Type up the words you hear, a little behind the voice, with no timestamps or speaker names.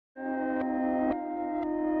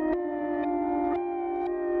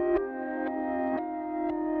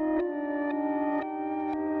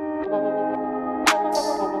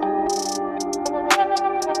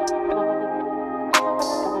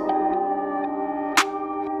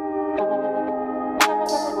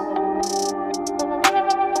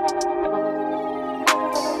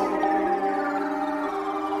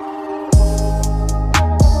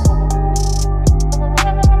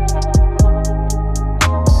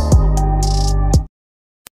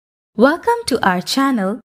Welcome to our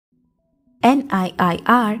channel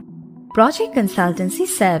NIIR Project Consultancy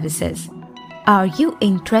Services. Are you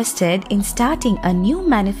interested in starting a new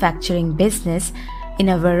manufacturing business in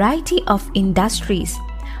a variety of industries,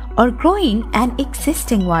 or growing an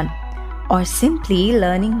existing one, or simply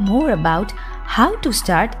learning more about how to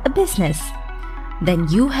start a business? Then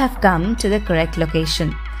you have come to the correct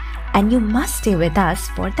location, and you must stay with us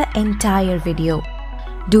for the entire video.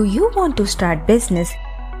 Do you want to start business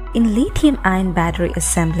in lithium-ion battery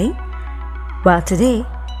assembling? Well, today,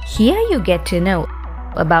 here you get to know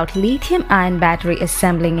about lithium-ion battery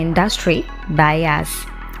assembling industry by us.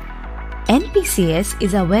 NPCS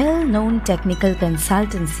is a well-known technical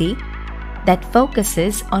consultancy that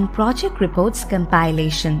focuses on project reports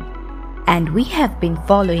compilation, and we have been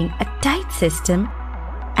following a tight system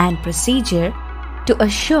and procedure to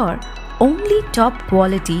assure only top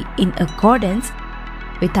quality in accordance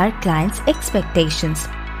with our clients' expectations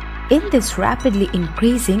in this rapidly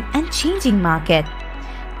increasing and changing market.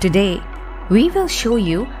 Today, we will show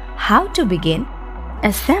you how to begin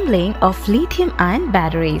assembling of lithium-ion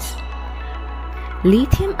batteries.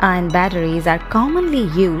 Lithium-ion batteries are commonly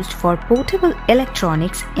used for portable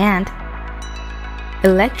electronics and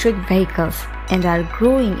electric vehicles and are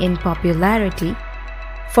growing in popularity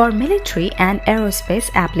for military and aerospace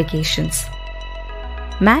applications.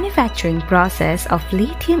 Manufacturing process of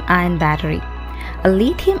lithium-ion battery. A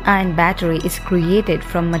lithium-ion battery is created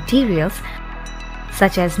from materials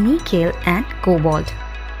such as nickel and cobalt,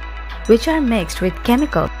 which are mixed with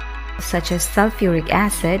chemicals such as sulfuric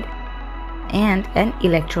acid and an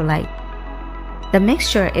electrolyte. The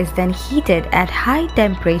mixture is then heated at high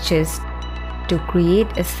temperatures to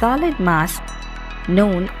create a solid mass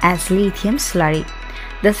known as lithium slurry.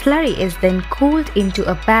 The slurry is then cooled into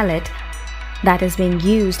a pellet that is being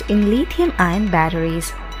used in lithium-ion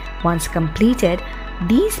batteries. Once completed,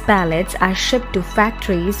 these pellets are shipped to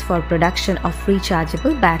factories for production of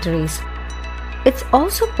rechargeable batteries. It's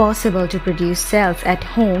also possible to produce cells at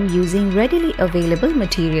home using readily available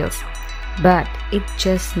materials, but it's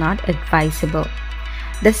just not advisable.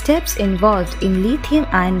 The steps involved in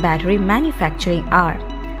lithium-ion battery manufacturing are: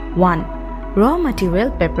 1. Raw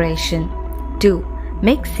material preparation. 2.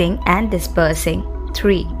 Mixing and dispersing.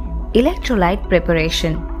 3. Electrolyte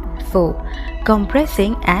preparation. 4.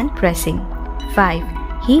 Compressing and pressing. 5.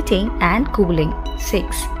 Heating and cooling.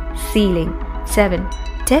 6. Sealing. 7.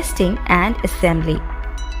 Testing and assembly.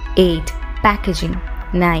 8. Packaging.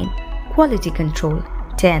 9. Quality control.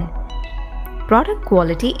 10. Product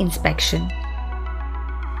quality inspection.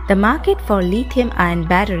 The market for lithium-ion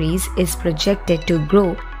batteries is projected to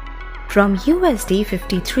grow from USD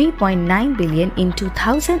 53.9 billion in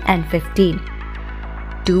 2015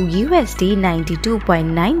 to USD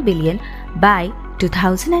 92.9 billion by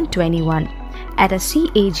 2021 at a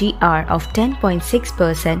CAGR of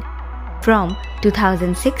 10.6% from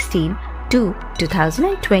 2016 to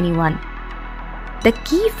 2021. The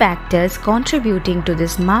key factors contributing to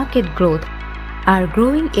this market growth are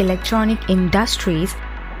growing electronic industries,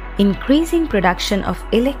 increasing production of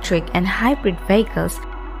electric and hybrid vehicles,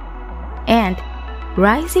 and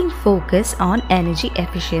rising focus on energy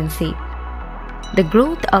efficiency. The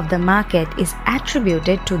growth of the market is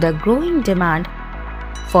attributed to the growing demand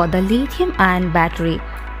for the lithium-ion battery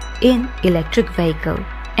in electric vehicle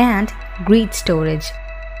and grid storage,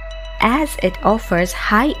 as it offers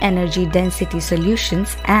high energy density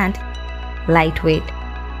solutions and lightweight.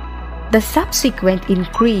 The subsequent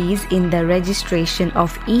increase in the registration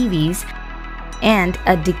of EVs and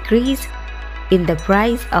a decrease in the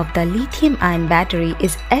price of the lithium-ion battery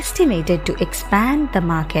is estimated to expand the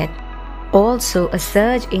market. Also, a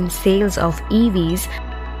surge in sales of EVs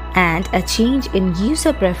and a change in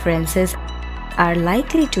user preferences are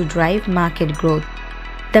likely to drive market growth.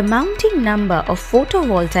 The mounting number of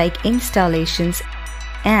photovoltaic installations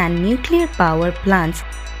and nuclear power plants,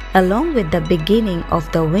 along with the beginning of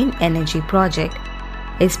the wind energy project,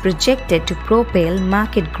 is projected to propel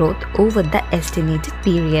market growth over the estimated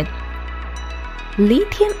period.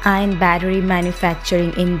 Lithium-ion battery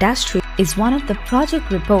manufacturing industry is one of the project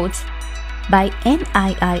reports by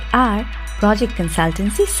NIIR Project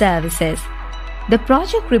Consultancy Services. The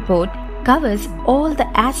project report covers all the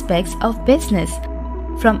aspects of business,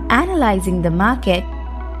 from analyzing the market,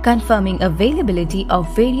 confirming availability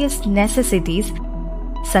of various necessities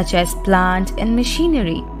such as plant and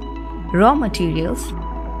machinery, raw materials,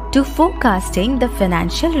 to forecasting the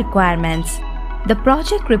financial requirements. The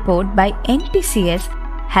project report by NPCS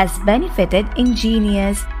has benefited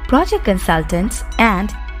engineers, project consultants,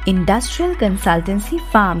 and industrial consultancy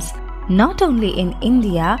firms not only in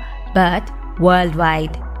India but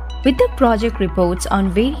worldwide. With the project reports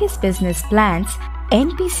on various business plans,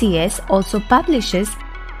 NPCS also publishes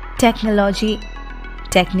technology,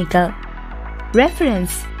 technical,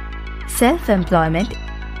 reference, self-employment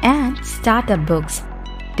and startup books,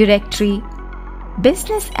 directory,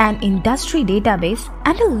 business and industry database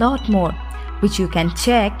and a lot more, which you can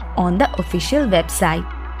check on the official website.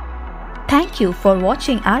 Thank you for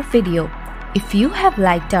watching our video. If you have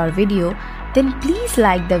liked our video, then please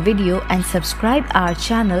like the video and subscribe our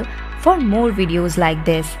channel for more videos like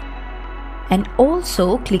this. And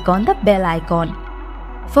also click on the bell icon.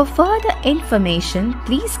 For further information,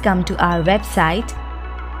 please come to our website.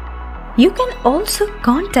 You can also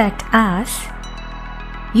contact us.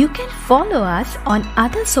 You can follow us on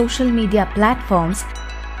other social media platforms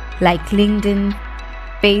like LinkedIn,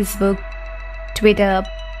 Facebook, Twitter,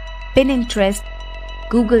 Pinterest,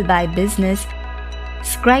 Google My Business,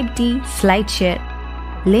 Scribd, SlideShare.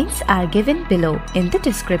 Links are given below in the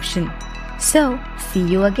description. So, see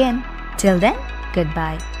you again. Till then,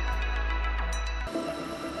 goodbye.